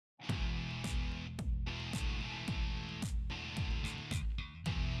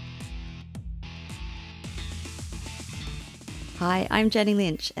Hi, I'm Jenny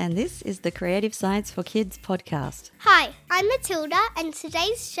Lynch, and this is the Creative Science for Kids podcast. Hi, I'm Matilda, and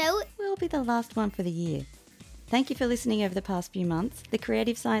today's show will be the last one for the year. Thank you for listening over the past few months. The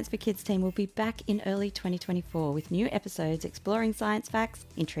Creative Science for Kids team will be back in early 2024 with new episodes exploring science facts,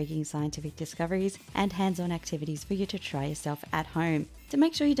 intriguing scientific discoveries, and hands-on activities for you to try yourself at home. To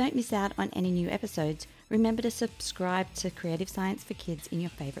make sure you don't miss out on any new episodes, remember to subscribe to Creative Science for Kids in your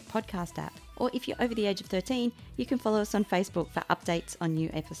favourite podcast app. Or if you're over the age of 13, you can follow us on Facebook for updates on new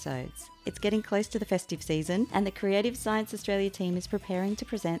episodes. It's getting close to the festive season, and the Creative Science Australia team is preparing to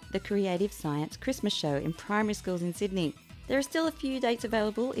present the Creative Science Christmas Show in primary schools in Sydney. There are still a few dates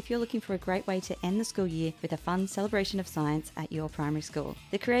available if you're looking for a great way to end the school year with a fun celebration of science at your primary school.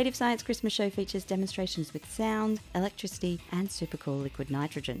 The Creative Science Christmas Show features demonstrations with sound, electricity, and super cool liquid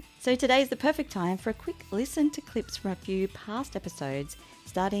nitrogen. So today is the perfect time for a quick listen to clips from a few past episodes,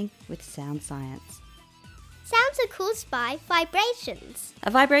 starting with sound science. sounds are caused by vibrations.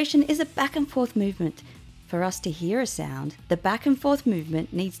 A vibration is a back and forth movement. For us to hear a sound, the back and forth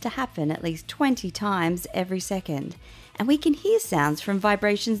movement needs to happen at least 20 times every second. And we can hear sounds from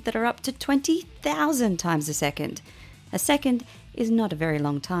vibrations that are up to 20,000 times a second. A second is not a very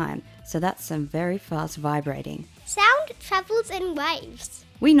long time, so that's some very fast vibrating. Sound travels in waves.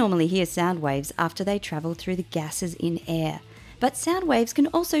 We normally hear sound waves after they travel through the gases in air, but sound waves can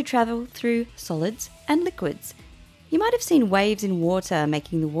also travel through solids and liquids. You might have seen waves in water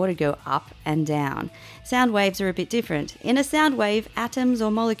making the water go up and down. Sound waves are a bit different. In a sound wave, atoms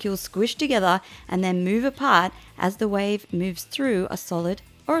or molecules squish together and then move apart as the wave moves through a solid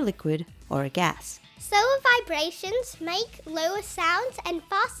or a liquid or a gas. Slower vibrations make lower sounds and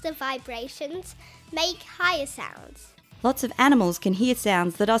faster vibrations make higher sounds. Lots of animals can hear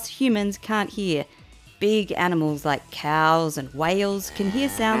sounds that us humans can't hear. Big animals like cows and whales can hear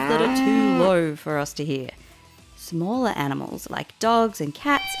sounds that are too low for us to hear. Smaller animals like dogs and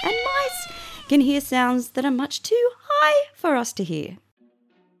cats and mice can hear sounds that are much too high for us to hear.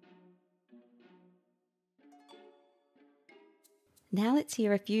 Now let's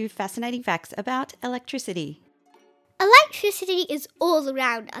hear a few fascinating facts about electricity. Electricity is all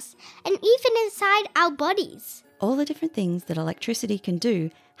around us and even inside our bodies. All the different things that electricity can do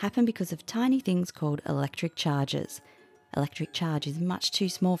happen because of tiny things called electric charges. Electric charge is much too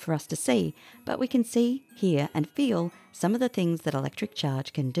small for us to see, but we can see, hear and feel some of the things that electric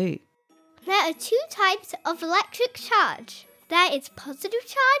charge can do. There are two types of electric charge. There is positive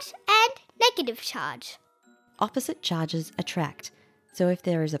charge and negative charge. Opposite charges attract, so if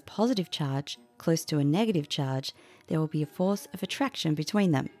there is a positive charge close to a negative charge, there will be a force of attraction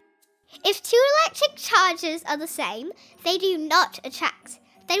between them. If two electric charges are the same, they do not attract.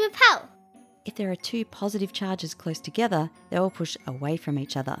 They repel. If there are two positive charges close together, they will push away from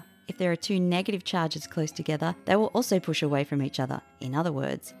each other. If there are two negative charges close together, they will also push away from each other. In other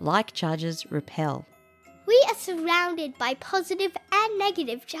words, like charges repel. We are surrounded by positive and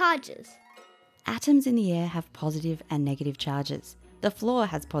negative charges. Atoms in the air have positive and negative charges. The floor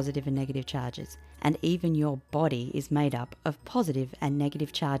has positive and negative charges. And even your body is made up of positive and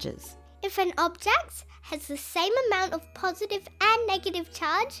negative charges. If an object has the same amount of positive and negative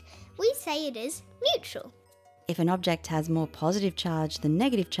charge, we say it is neutral. If an object has more positive charge than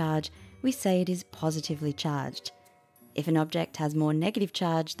negative charge, we say it is positively charged. If an object has more negative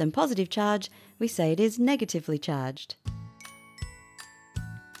charge than positive charge, we say it is negatively charged.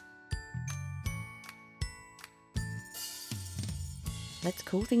 Let's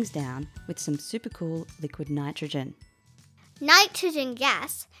cool things down with some super cool liquid nitrogen. Nitrogen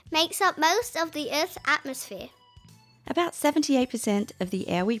gas makes up most of the Earth's atmosphere. About 78% of the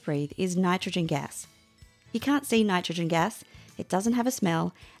air we breathe is nitrogen gas. You can't see nitrogen gas, it doesn't have a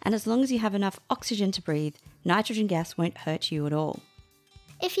smell, and as long as you have enough oxygen to breathe, nitrogen gas won't hurt you at all.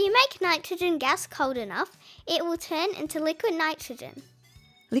 If you make nitrogen gas cold enough, it will turn into liquid nitrogen.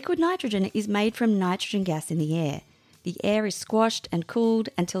 Liquid nitrogen is made from nitrogen gas in the air. The air is squashed and cooled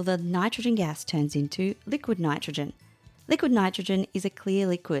until the nitrogen gas turns into liquid nitrogen. Liquid nitrogen is a clear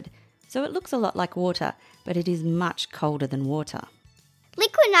liquid, so it looks a lot like water, but it is much colder than water.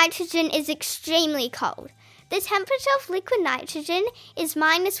 Liquid nitrogen is extremely cold. The temperature of liquid nitrogen is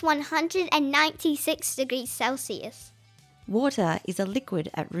minus 196 degrees Celsius. Water is a liquid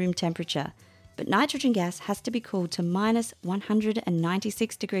at room temperature, but nitrogen gas has to be cooled to minus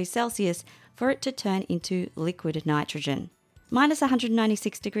 196 degrees Celsius for it to turn into liquid nitrogen. Minus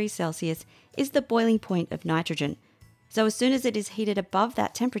 196 degrees Celsius is the boiling point of nitrogen. So as soon as it is heated above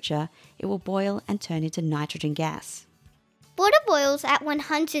that temperature, it will boil and turn into nitrogen gas. Water boils at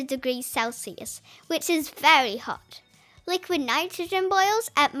 100 degrees Celsius, which is very hot. Liquid nitrogen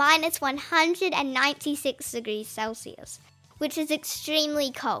boils at minus 196 degrees Celsius, which is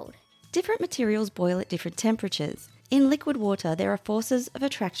extremely cold. Different materials boil at different temperatures. In liquid water, there are forces of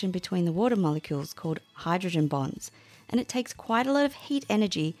attraction between the water molecules called hydrogen bonds, and it takes quite a lot of heat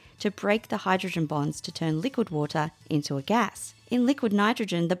energy to break the hydrogen bonds to turn liquid water into a gas. In liquid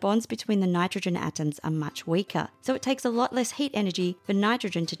nitrogen, the bonds between the nitrogen atoms are much weaker, so it takes a lot less heat energy for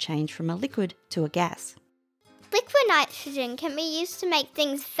nitrogen to change from a liquid to a gas. Liquid nitrogen can be used to make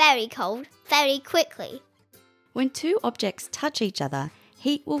things very cold, very quickly. When two objects touch each other,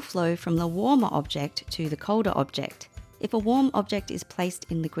 heat will flow from the warmer object to the colder object. If a warm object is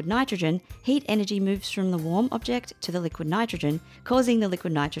placed in liquid nitrogen, heat energy moves from the warm object to the liquid nitrogen, causing the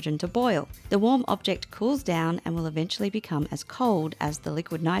liquid nitrogen to boil. The warm object cools down and will eventually become as cold as the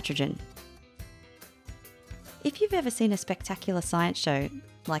liquid nitrogen. If you've ever seen a spectacular science show,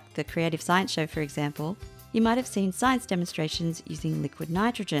 like the Creative Science Show for example, you might have seen science demonstrations using liquid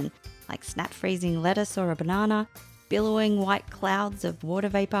nitrogen, like snap freezing lettuce or a banana, billowing white clouds of water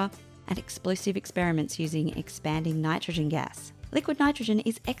vapour, and explosive experiments using expanding nitrogen gas. Liquid nitrogen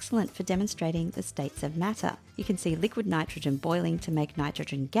is excellent for demonstrating the states of matter. You can see liquid nitrogen boiling to make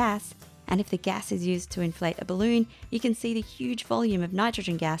nitrogen gas, and if the gas is used to inflate a balloon, you can see the huge volume of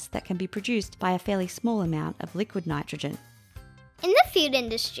nitrogen gas that can be produced by a fairly small amount of liquid nitrogen. In the food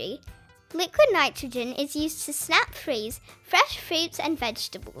industry, liquid nitrogen is used to snap freeze fresh fruits and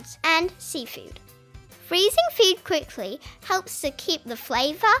vegetables and seafood. Freezing food quickly helps to keep the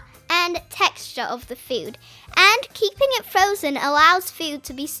flavour and texture of the food, and keeping it frozen allows food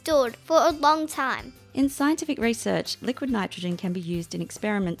to be stored for a long time. In scientific research, liquid nitrogen can be used in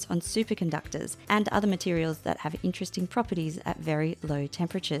experiments on superconductors and other materials that have interesting properties at very low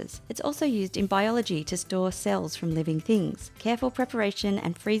temperatures. It's also used in biology to store cells from living things. Careful preparation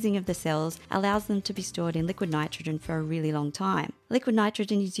and freezing of the cells allows them to be stored in liquid nitrogen for a really long time. Liquid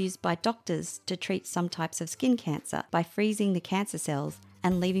nitrogen is used by doctors to treat some types of skin cancer by freezing the cancer cells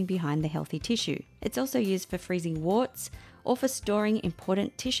and leaving behind the healthy tissue. It's also used for freezing warts, or for storing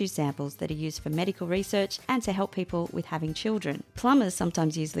important tissue samples that are used for medical research and to help people with having children. Plumbers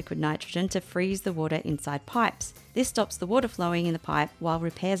sometimes use liquid nitrogen to freeze the water inside pipes. This stops the water flowing in the pipe while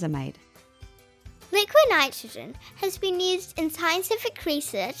repairs are made. Liquid nitrogen has been used in scientific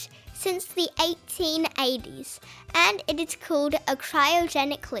research since the 1880s, and it is called a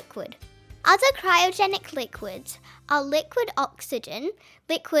cryogenic liquid. Other cryogenic liquids are liquid oxygen,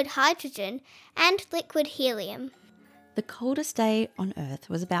 liquid hydrogen, and liquid helium. The coldest day on Earth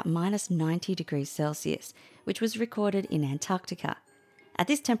was about minus 90 degrees Celsius, which was recorded in Antarctica. At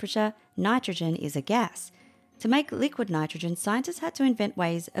this temperature, nitrogen is a gas. To make liquid nitrogen, scientists had to invent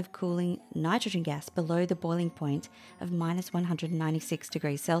ways of cooling nitrogen gas below the boiling point of minus 196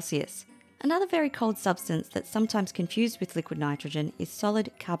 degrees Celsius. Another very cold substance that's sometimes confused with liquid nitrogen is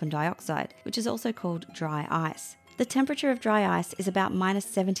solid carbon dioxide, which is also called dry ice. The temperature of dry ice is about minus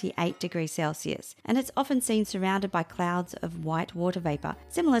 78 degrees Celsius, and it's often seen surrounded by clouds of white water vapour,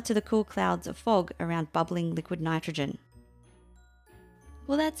 similar to the cool clouds of fog around bubbling liquid nitrogen.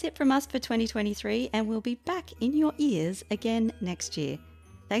 Well, that's it from us for 2023, and we'll be back in your ears again next year.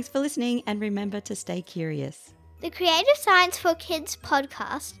 Thanks for listening, and remember to stay curious. The Creative Science for Kids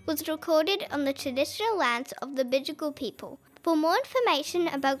podcast was recorded on the traditional lands of the Bidjigal people. For more information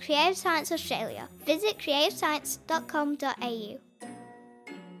about Creative Science Australia, visit creativescience.com.au.